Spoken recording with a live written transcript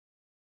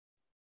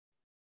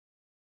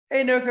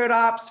Hey, No Code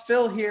Ops,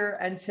 Phil here,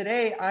 and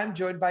today I'm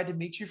joined by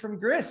Dimitri from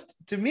Grist.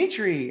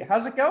 Dimitri,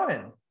 how's it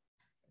going?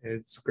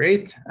 It's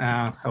great.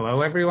 Hello,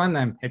 everyone.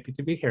 I'm happy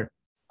to be here.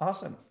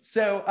 Awesome.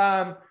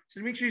 So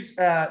Dimitri's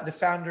the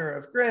founder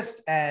of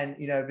Grist, and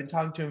I've been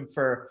talking to him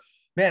for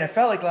man. It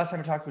felt like the last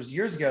time I talked was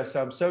years ago.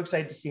 So I'm so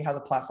excited to see how the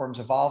platform's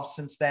evolved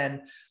since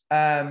then.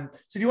 So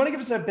do you want to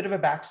give us a bit of a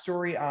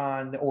backstory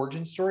on the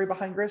origin story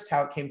behind Grist,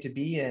 how it came to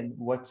be, and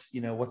what's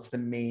the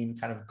main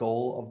kind of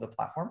goal of the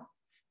platform?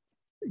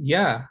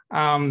 Yeah,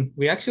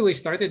 we actually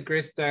started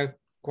Grist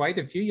quite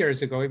a few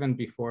years ago, even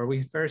before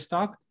we first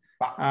talked,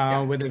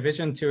 with a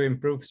vision to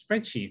improve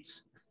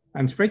spreadsheets.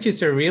 And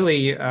spreadsheets are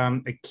really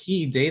a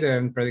key data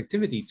and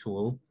productivity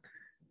tool.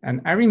 And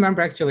I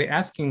remember actually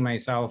asking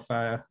myself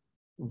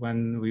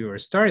when we were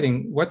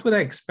starting, what would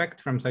I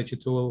expect from such a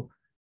tool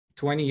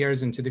 20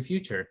 years into the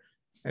future?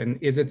 And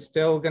is it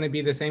still going to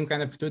be the same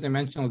kind of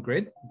two-dimensional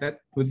grid? That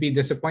would be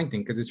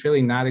disappointing because it's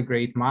really not a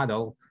great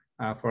model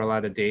for a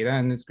lot of data,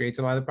 and it creates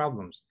a lot of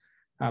problems.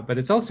 But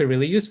it's also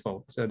really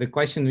useful. So the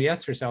question we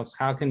asked ourselves,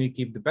 how can we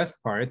keep the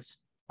best parts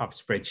of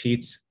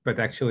spreadsheets, but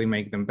actually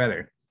make them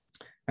better?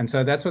 And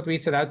so that's what we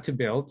set out to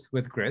build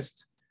with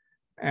Grist.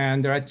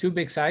 And there are two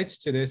big sides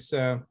to this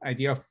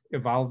idea of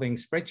evolving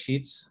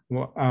spreadsheets,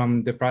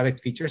 the product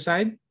feature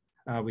side,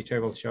 which I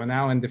will show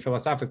now, and the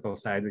philosophical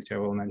side, which I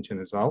will mention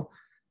as well.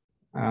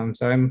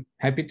 So I'm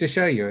happy to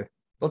show you.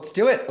 Let's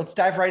do it. Let's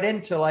dive right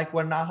into like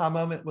what an aha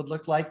moment would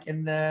look like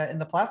in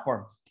the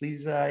platform.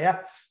 Please,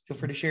 feel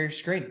free to share your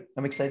screen.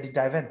 I'm excited to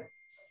dive in.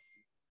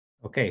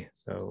 Okay,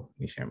 so let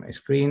me share my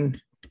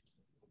screen.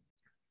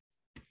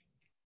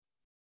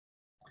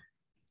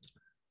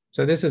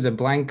 So this is a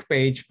blank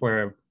page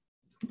for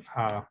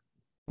a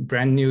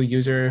brand new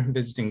user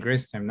visiting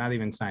Grist. I'm not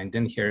even signed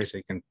in here, so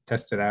you can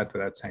test it out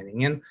without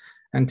signing in.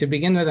 And to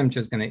begin with, I'm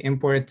just going to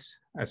import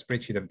a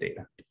spreadsheet of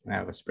data. I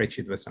have a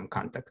spreadsheet with some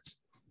contacts.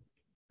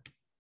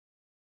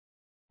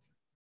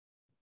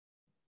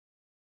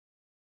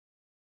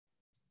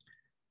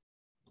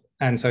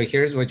 And so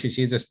here's what you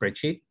see as a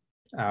spreadsheet,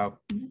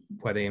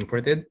 what I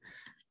imported.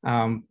 There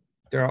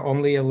are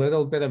only a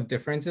little bit of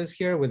differences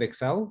here with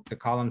Excel. The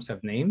columns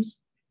have names.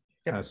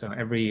 Yep. So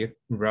every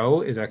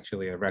row is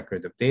actually a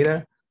record of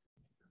data.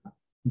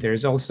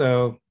 There's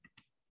also,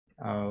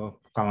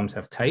 columns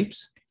have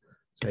types.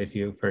 So if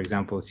you, for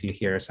example, see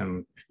here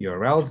some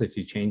URLs, if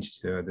you change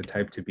the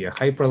type to be a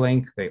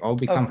hyperlink, they all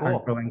become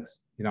hyperlinks.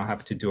 You don't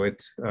have to do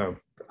it,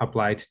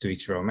 apply it to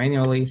each row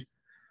manually.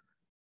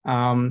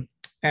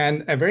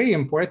 And a very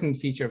important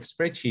feature of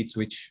spreadsheets,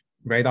 which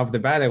right off the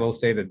bat, I will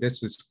say that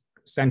this was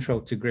central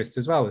to Grist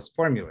as well, is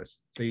formulas.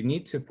 So you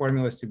need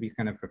formulas to be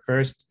kind of a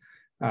first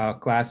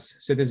class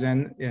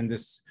citizen in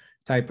this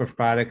type of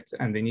product,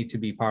 and they need to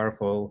be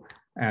powerful.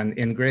 And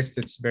in Grist,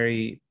 it's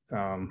very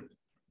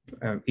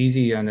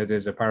easy, and it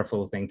is a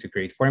powerful thing to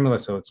create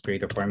formulas. So let's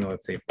create a formula,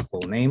 let's say for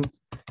full name.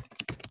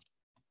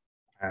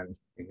 And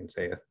you can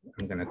say,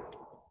 I'm going to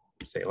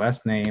say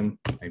last name,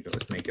 maybe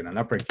let's make it an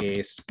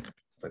uppercase,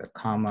 put a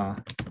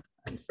comma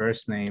and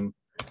first name.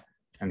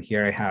 And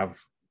here I have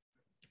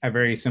a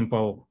very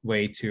simple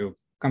way to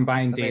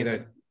combine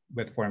data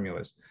with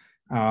formulas.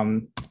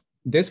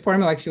 This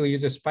formula actually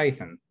uses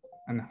Python.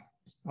 And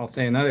I'll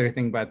say another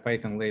thing about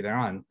Python later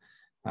on,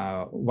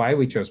 why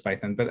we chose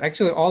Python. But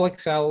actually all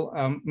Excel,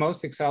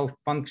 most Excel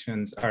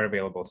functions are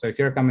available. So if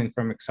you're coming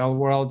from Excel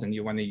world and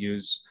you want to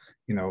use,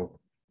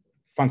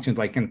 functions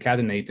like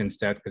concatenate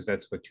instead, because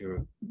that's what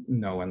you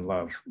know and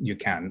love, you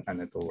can,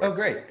 and it'll work. Oh,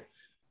 great.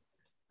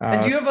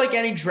 And do you have like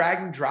any drag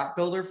and drop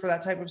builder for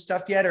that type of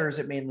stuff yet? Or is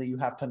it mainly you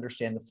have to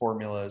understand the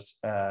formulas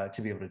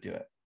to be able to do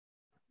it?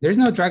 There's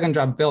no drag and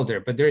drop builder,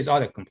 but there is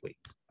autocomplete.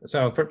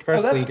 So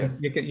firstly,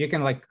 you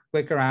can like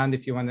click around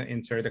if you want to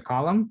insert a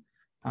column,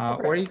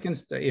 or you can,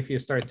 if you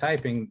start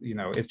typing,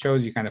 it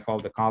shows you kind of all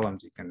the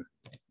columns you can.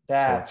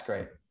 That's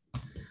great.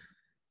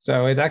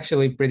 So it's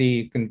actually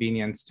pretty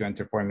convenient to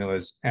enter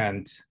formulas,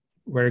 and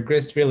where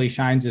Grist really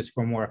shines is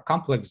for more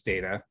complex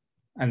data.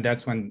 And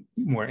that's when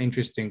more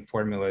interesting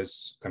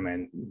formulas come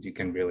in. You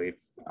can really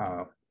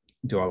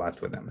do a lot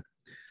with them.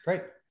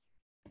 Great.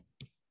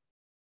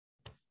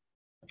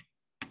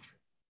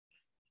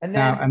 And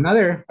then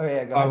another, go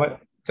ahead.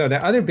 So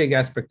the other big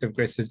aspect of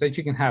Grist is that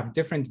you can have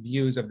different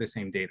views of the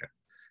same data.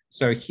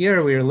 So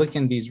here we're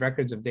looking at these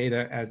records of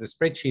data as a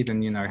spreadsheet,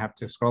 and you have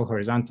to scroll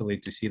horizontally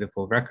to see the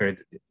full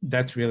record.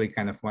 That's really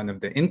kind of one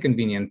of the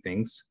inconvenient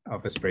things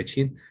of a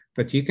spreadsheet.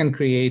 But you can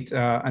create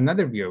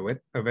another view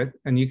of it,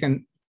 and you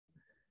can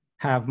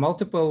have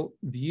multiple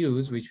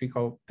views, which we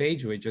call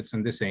page widgets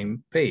on the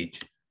same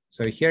page.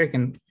 So here I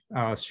can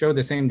show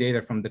the same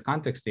data from the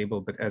context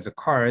table, but as a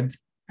card,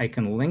 I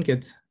can link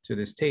it to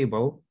this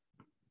table.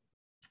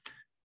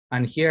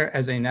 And here,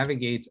 as I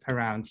navigate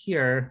around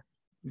here,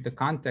 the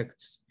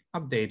context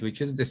update, which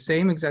is the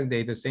same exact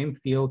data, same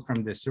field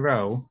from this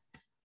row,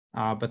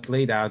 but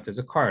laid out as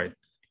a card.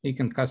 You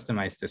can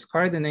customize this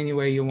card in any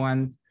way you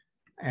want.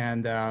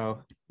 And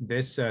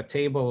this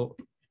table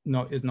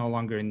is no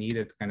longer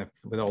needed kind of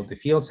with all the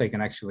fields. I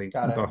can actually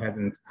go ahead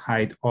and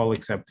hide all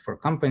except for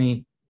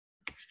company.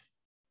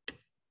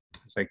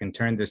 So I can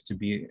turn this to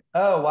be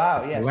oh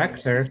wow, yeah, so you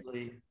selector. just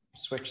easily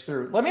switch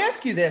through. Let me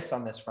ask you this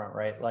on this front,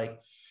 right? Like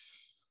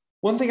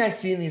one thing I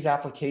see in these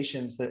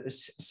applications that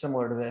is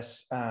similar to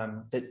this,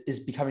 that is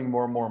becoming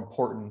more and more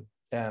important,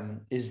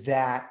 is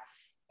that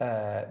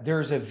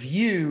there's a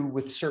view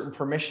with certain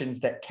permissions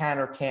that can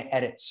or can't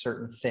edit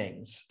certain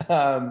things,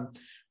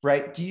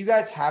 right? Do you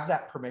guys have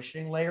that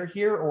permissioning layer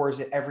here, or is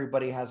it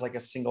everybody has like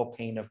a single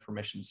pane of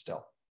permission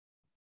still?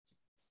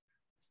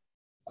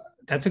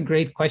 That's a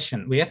great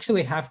question. We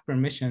actually have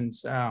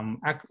permissions,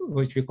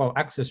 which we call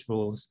access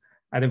rules,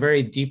 at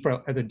a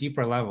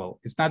deeper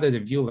level. It's not at the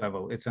view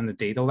level, it's on the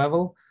data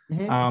level.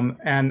 Mm-hmm.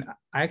 And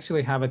I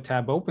actually have a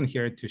tab open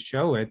here to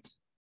show it.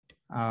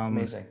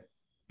 Amazing.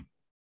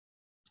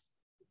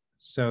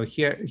 So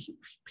here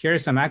are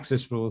some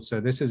access rules.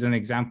 So this is an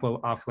example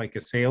of like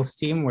a sales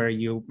team where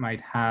you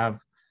might have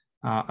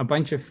a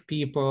bunch of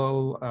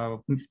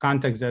people,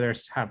 contacts that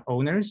have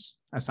owners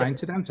assigned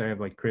to them. So I have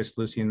like Chris,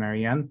 Lucy, and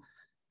Marianne.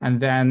 And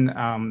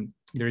then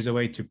there's a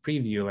way to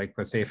preview, like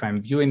let's say if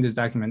I'm viewing this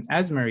document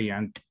as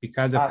Marianne,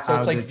 because of so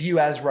it's like view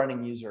as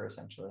running user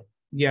essentially.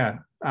 Yeah.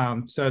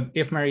 So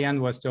if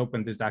Marianne was to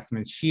open this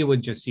document, she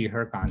would just see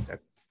her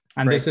contact.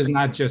 And Great. This is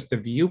not just a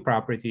view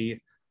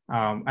property.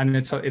 And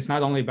it's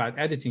not only about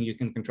editing. You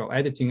can control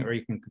editing or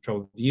you can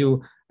control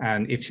view.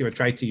 And if she would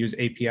try to use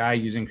API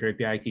using her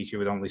API key, she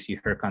would only see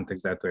her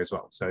contacts that way as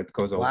well. So it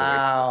goes all the way.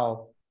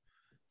 Wow.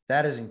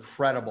 That is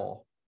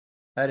incredible.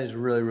 That is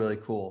really, really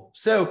cool.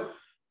 So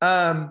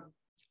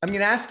I'm going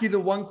to ask you the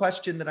one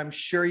question that I'm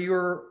sure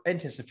you're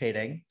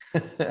anticipating,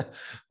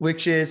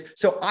 which is,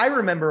 so I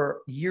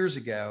remember years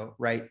ago,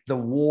 right? There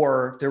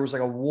was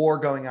like a war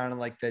going on in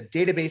like the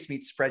database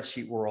meets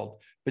spreadsheet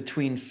world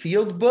between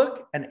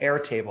Fieldbook and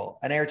Airtable.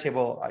 And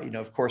Airtable,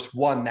 of course,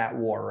 won that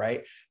war,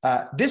 right?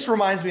 This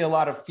reminds me a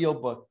lot of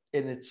Fieldbook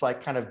in its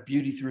like kind of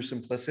beauty through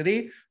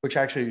simplicity, which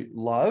I actually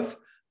love.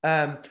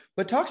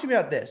 But talk to me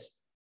about this.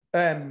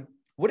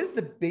 What is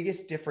the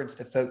biggest difference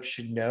that folks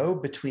should know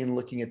between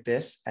looking at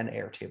this and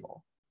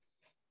Airtable?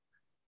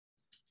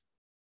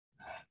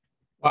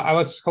 Well, I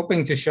was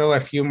hoping to show a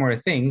few more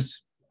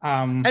things.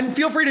 And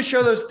feel free to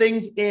show those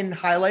things in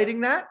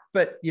highlighting that.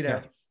 But,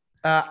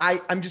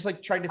 I'm just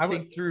like trying to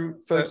think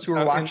through folks who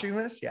are watching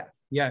this. Yeah.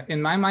 Yeah.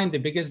 In my mind, the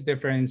biggest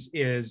difference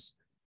is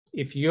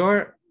if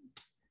your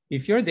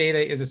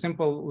data is a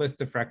simple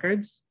list of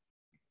records,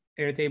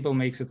 Airtable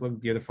makes it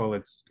look beautiful.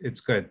 It's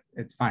good.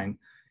 It's fine.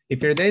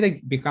 If your data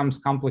becomes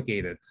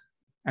complicated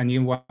and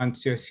you want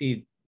to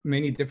see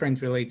many different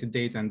related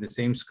data on the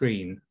same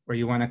screen, or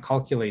you want to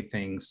calculate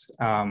things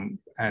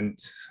and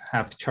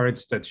have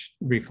charts that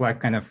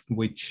reflect kind of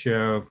which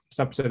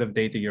subset of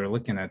data you're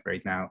looking at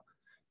right now.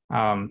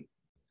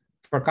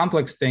 For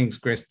complex things,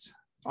 Grist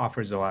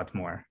offers a lot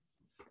more.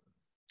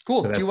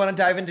 Cool. So do you want to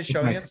dive into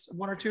showing us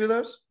one or two of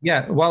those?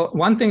 Yeah. Well,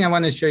 one thing I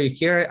want to show you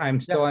here, I'm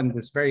still on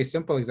this very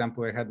simple example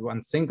where I had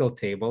one single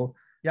table.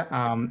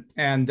 Yeah.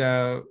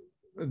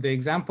 The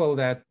example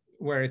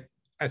where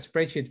a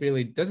spreadsheet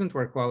really doesn't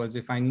work well is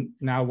if I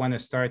now want to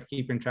start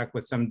keeping track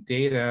with some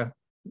data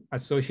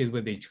associated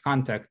with each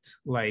contact,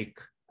 like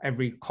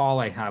every call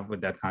I have with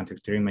that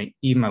contact during my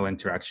email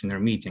interaction or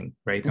meeting,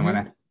 right? Mm-hmm. I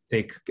want to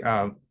take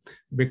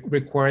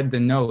record the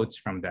notes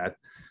from that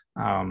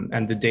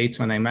and the dates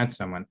when I met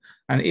someone.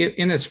 And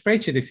in a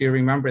spreadsheet, if you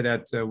remember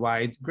that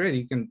wide grid,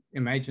 you can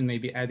imagine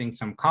maybe adding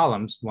some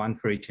columns, one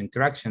for each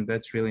interaction.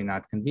 That's really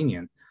not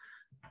convenient.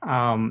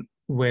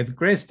 With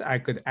Grist, I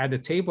could add a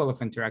table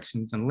of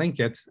interactions and link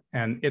it,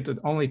 and it would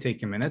only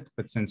take a minute.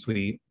 But since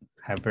we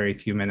have very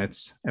few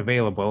minutes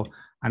available,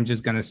 I'm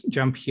just going to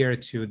jump here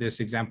to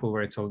this example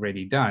where it's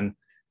already done.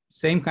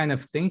 Same kind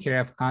of thing here. I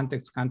have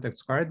contacts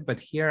card, but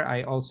here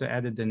I also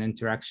added an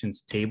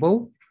interactions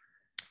table.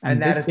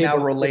 And that is now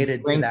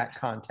related to that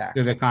contact.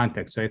 To the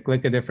contact. So I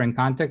click a different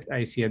contact,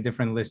 I see a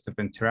different list of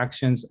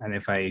interactions. And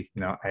if I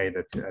add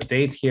a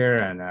date here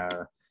and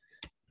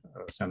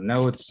some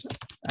notes,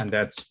 and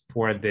that's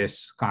for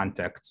this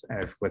contact.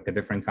 I click a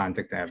different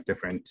contact, I have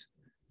different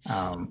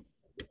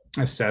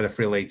a set of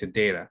related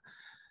data.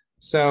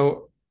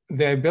 So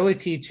the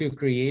ability to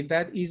create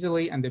that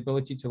easily and the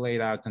ability to lay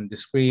it out on the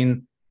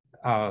screen,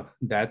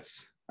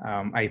 that's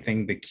I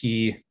think the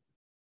key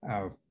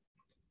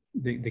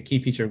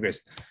feature of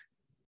Grist.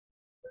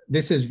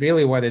 This is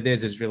really what it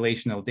is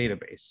relational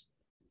database.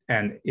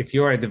 And if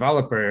you're a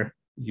developer,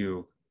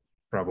 you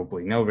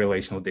probably know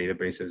relational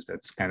databases.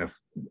 That's kind of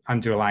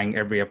underlying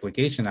every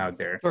application out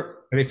there.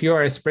 Sure. But if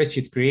you're a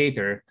spreadsheet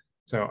creator,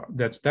 so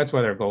that's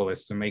what our goal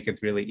is, to make it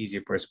really easy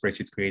for a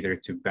spreadsheet creator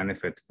to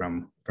benefit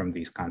from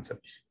these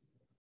concepts.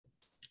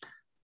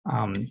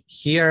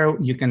 Here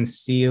you can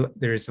see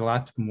there's a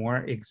lot more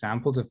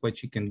examples of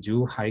what you can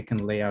do, how you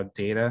can lay out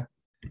data.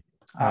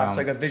 It's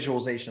like a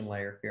visualization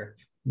layer here.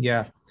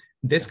 Yeah.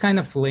 This kind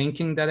of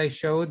linking that I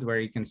showed, where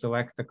you can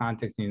select the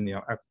contact,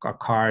 a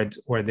card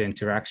or the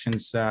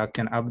interactions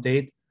can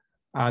update.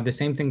 The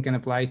same thing can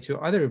apply to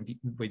other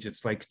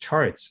widgets like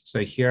charts. So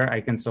here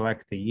I can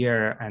select the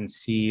year and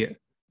see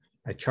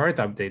a chart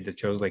update that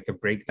shows like a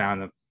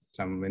breakdown of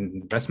some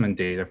investment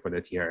data for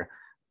that year.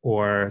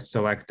 or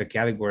select a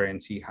category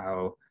and see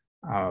how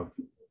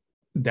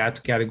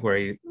that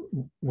category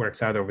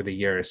works out over the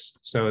years.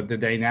 So the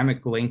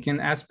dynamic linking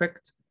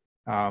aspect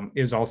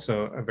is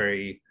also a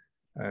very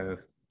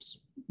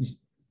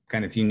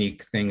kind of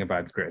unique thing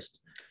about Grist.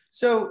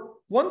 So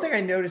one thing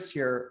I noticed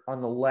here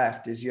on the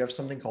left is you have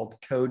something called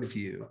code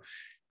view.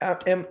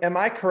 Am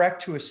I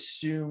correct to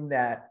assume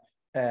that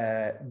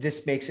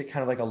this makes it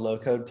kind of like a low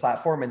code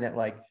platform, and that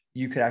like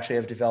you could actually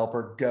have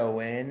developer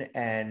go in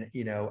and,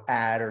 you know,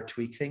 add or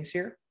tweak things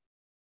here?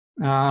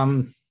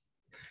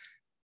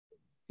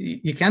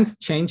 You can't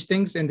change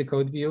things in the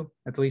code view,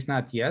 at least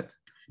not yet,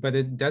 but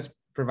it does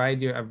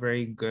provide you a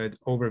very good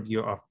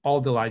overview of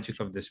all the logic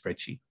of the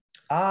spreadsheet.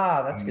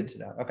 Ah, that's good to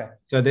know. Okay.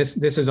 So this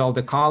is all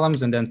the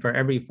columns, and then for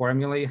every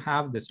formula you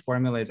have, this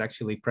formula is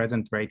actually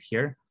present right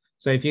here.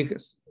 So if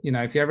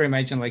if you ever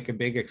imagine like a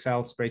big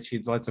Excel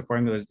spreadsheet, lots of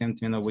formulas, then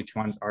you know which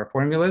ones are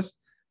formulas.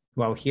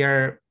 Well,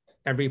 here,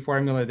 every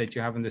formula that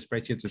you have in the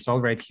spreadsheet is all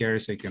right here.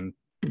 So you can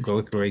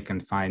go through, you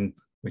can find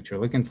what you're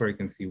looking for, you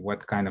can see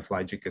what kind of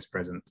logic is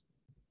present.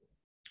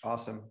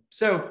 Awesome.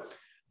 So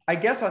I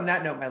guess on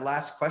that note, my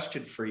last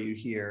question for you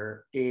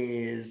here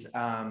is,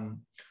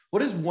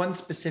 what is one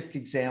specific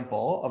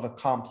example of a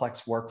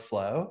complex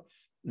workflow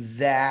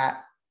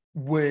that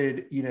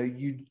would,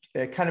 you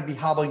kind of be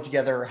hobbling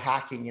together or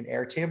hacking an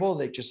Airtable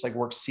that just like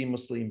works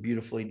seamlessly and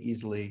beautifully and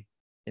easily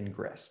in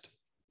Grist?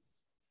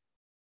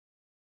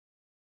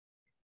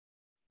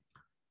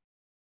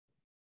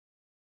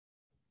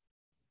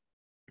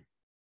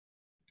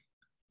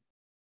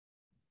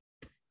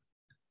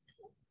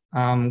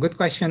 Good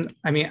question.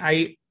 I mean,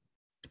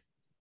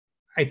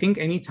 I think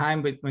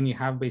anytime, but when you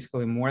have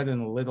basically more than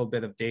a little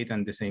bit of data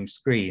on the same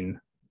screen,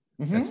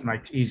 that's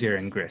much easier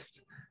in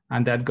Grist.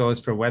 And that goes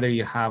for whether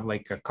you have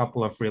like a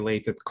couple of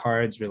related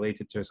cards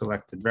related to a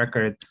selected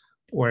record,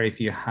 or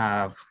if you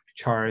have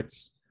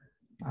charts,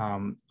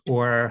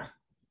 or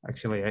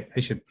actually I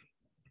should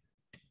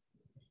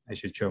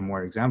show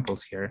more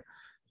examples here.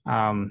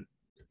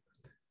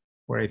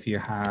 Or if you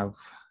have,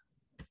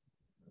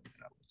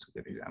 what's a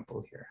good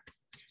example here?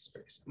 It's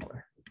very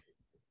similar.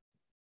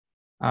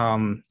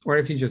 Or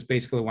if you just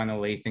basically want to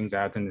lay things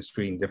out on the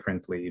screen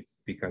differently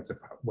because of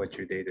what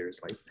your data is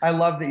like. I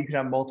love that you can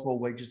have multiple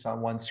widgets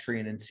on one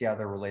screen and see how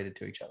they're related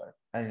to each other.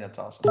 I think that's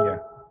awesome. Yeah.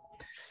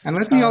 And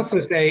let me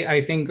also say,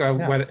 I think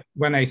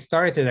when I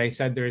started, I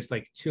said there's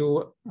like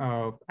two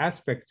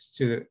aspects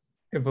to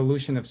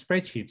evolution of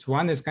spreadsheets.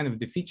 One is kind of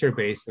the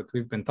feature-based, what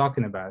we've been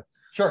talking about.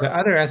 Sure. The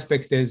other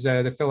aspect is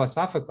the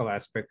philosophical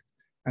aspect.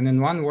 And in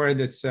one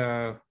word, it's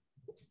for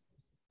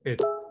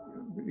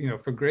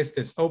Grist,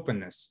 it's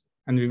openness.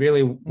 And we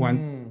really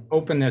want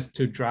openness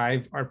to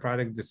drive our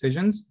product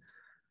decisions.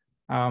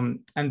 And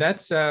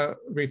that's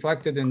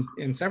reflected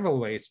in several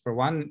ways. For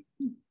one,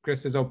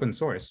 Grist is open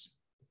source.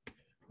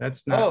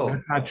 That's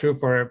not true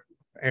for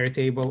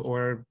Airtable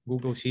or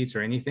Google Sheets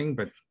or anything,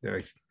 but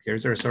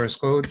here's our source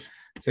code.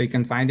 So you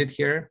can find it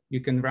here. You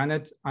can run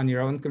it on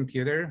your own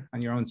computer,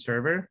 on your own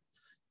server.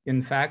 In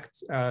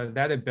fact,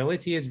 that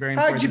ability is very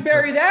important. How'd you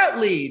bury that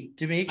lead,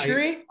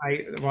 Dimitri?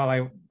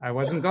 I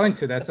wasn't going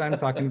to. That's why I'm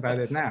talking about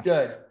it now.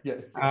 Good.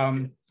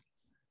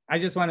 I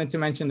just wanted to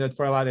mention that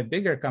for a lot of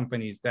bigger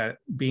companies, that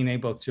being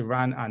able to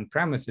run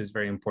on-premise is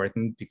very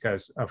important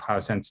because of how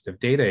sensitive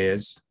data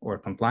is, or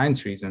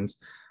compliance reasons.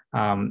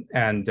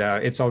 And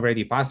it's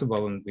already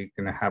possible, and we're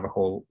going to have a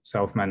whole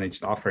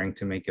self-managed offering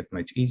to make it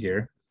much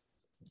easier.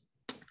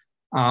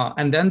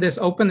 And then this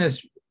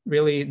openness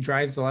really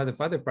drives a lot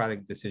of other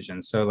product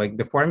decisions. So like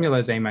the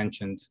formulas I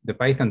mentioned, the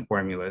Python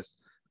formulas.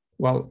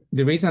 Well,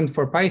 the reason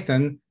for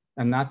Python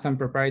and not some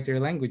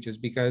proprietary languages,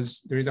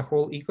 because there is a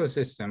whole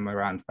ecosystem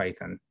around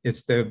Python.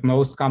 It's the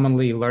most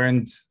commonly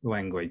learned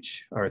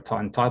language, or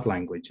taught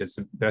language. It's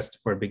the best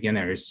for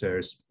beginners.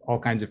 There's all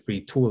kinds of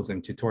free tools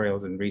and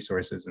tutorials and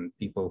resources and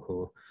people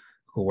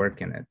who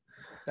work in it.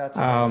 That's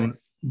amazing.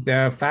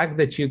 The fact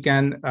that you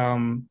can,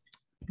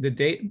 the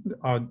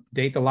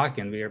data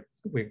lock-in,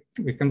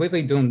 we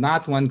completely do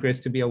not want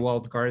Grist to be a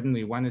walled garden.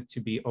 We want it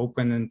to be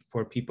open and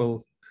for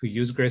people who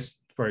use Grist,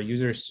 for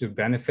users to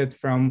benefit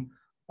from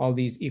all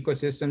these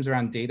ecosystems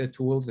around data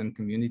tools and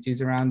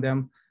communities around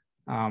them.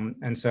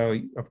 And so,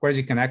 of course,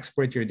 you can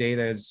export your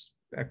data as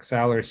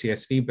Excel or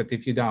CSV, but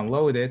if you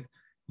download it,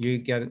 you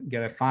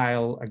get a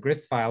file, a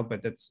Grist file,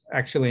 but that's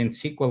actually in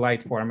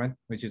SQLite format,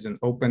 which is an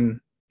open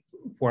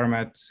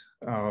format.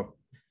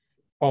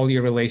 All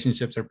your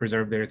relationships are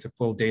preserved there. It's a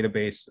full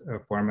database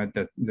format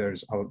that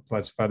there's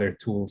lots of other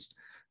tools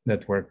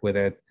that work with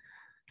it.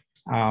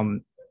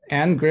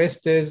 And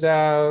Grist is,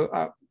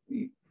 for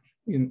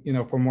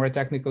more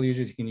technical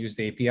users, you can use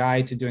the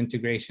API to do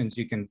integrations.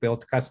 You can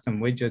build custom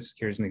widgets.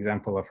 Here's an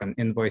example of an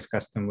invoice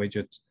custom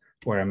widget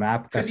or a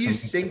map custom. Could you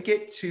sync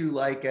it to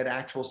like an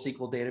actual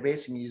SQL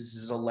database and use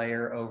as a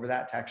layer over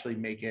that to actually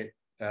make it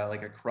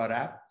like a CRUD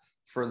app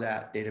for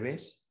that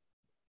database?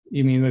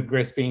 You mean with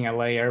Grist being a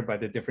layer,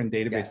 but a different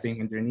database being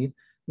underneath?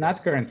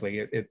 Not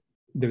currently.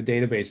 The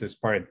database is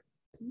part.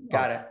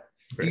 Got it.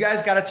 Grist. You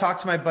guys got to talk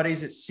to my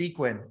buddies at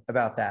Sequin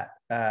about that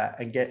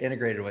and get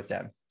integrated with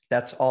them.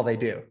 That's all they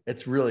do.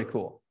 It's really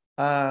cool.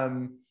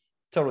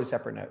 Totally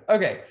separate note.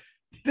 Okay.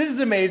 This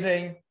is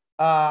amazing.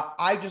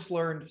 I just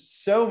learned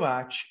so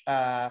much.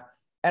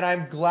 And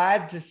I'm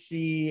glad to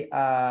see,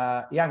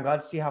 I'm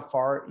glad to see how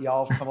far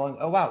y'all have come along.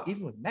 Oh, wow.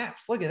 Even with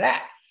maps, look at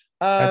that.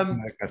 That's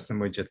my custom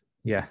widget.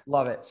 Yeah.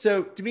 Love it.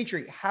 So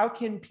Dimitri, how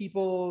can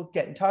people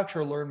get in touch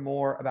or learn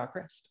more about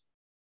Grist?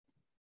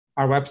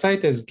 Our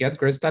website is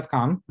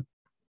getgrist.com.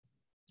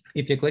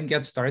 If you click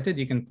get started,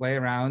 you can play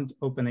around,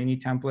 open any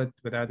template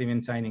without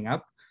even signing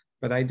up.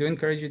 But I do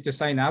encourage you to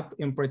sign up,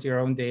 import your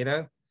own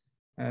data,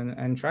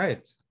 and try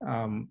it.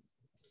 To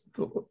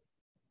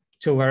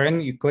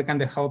learn, you click on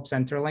the Help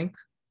Center link.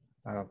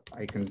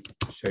 I can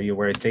show you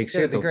where it takes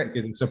you.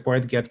 You can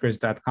support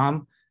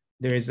getgrist.com.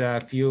 There's a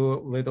few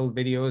little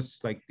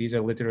videos, like these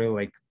are literally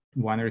like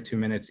 1 or 2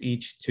 minutes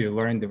each to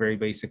learn the very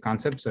basic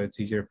concepts, so it's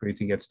easier for you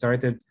to get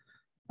started.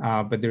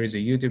 But there is a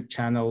YouTube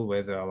channel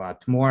with a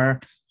lot more.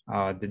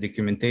 The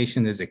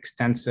documentation is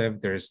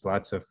extensive. There's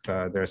lots of,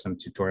 there are some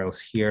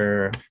tutorials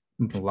here,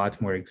 a lot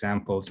more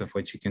examples of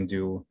what you can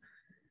do.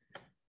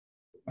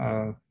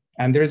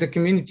 And there's a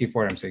community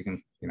forum, so you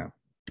can,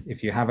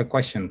 if you have a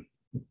question,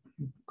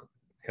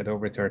 head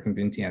over to our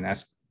community and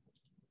ask.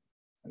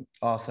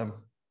 Awesome.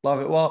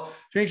 Love it. Well,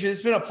 Dimitri,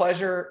 it's been a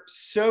pleasure.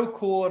 So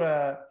cool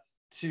to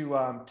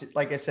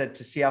like I said,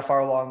 to see how far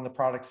along the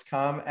products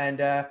come. And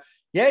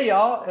yeah,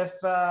 y'all, if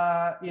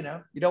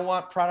you don't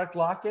want product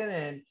lock-in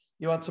and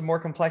you want some more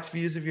complex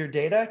views of your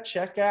data,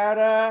 check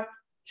out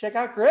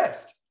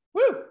Grist.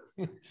 Woo!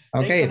 Okay,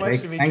 Thanks so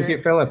much, Dimitri. Thank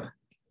you, Philip.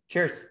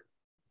 Cheers.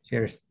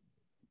 Cheers.